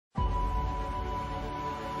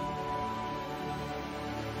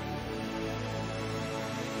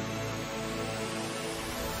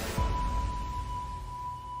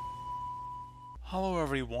Hello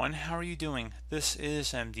everyone, how are you doing? This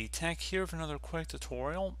is MD Tech here with another quick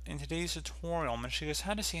tutorial. In today's tutorial, I'm going to show you guys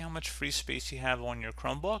how to see how much free space you have on your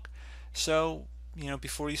Chromebook. So,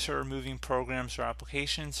 before you start removing programs or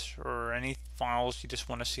applications or any files, you just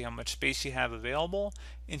want to see how much space you have available.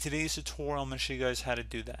 In today's tutorial, I'm going to show you guys how to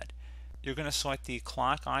do that. You're going to select the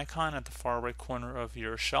clock icon at the far right corner of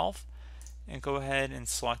your shelf and go ahead and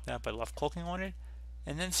select that by left clicking on it,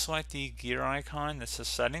 and then select the gear icon that says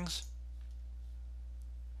settings.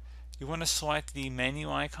 You want to select the menu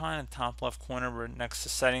icon in the top left corner where next to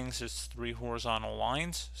settings there's three horizontal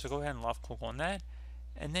lines. So go ahead and left click on that.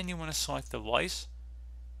 And then you want to select device.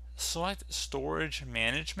 Select storage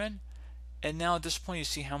management. And now at this point you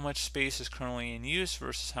see how much space is currently in use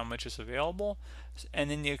versus how much is available. And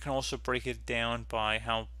then you can also break it down by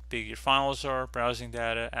how big your files are, browsing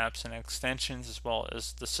data, apps and extensions, as well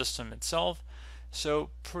as the system itself. So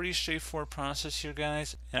pretty straightforward process here,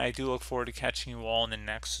 guys, and I do look forward to catching you all in the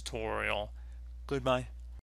next tutorial. Goodbye.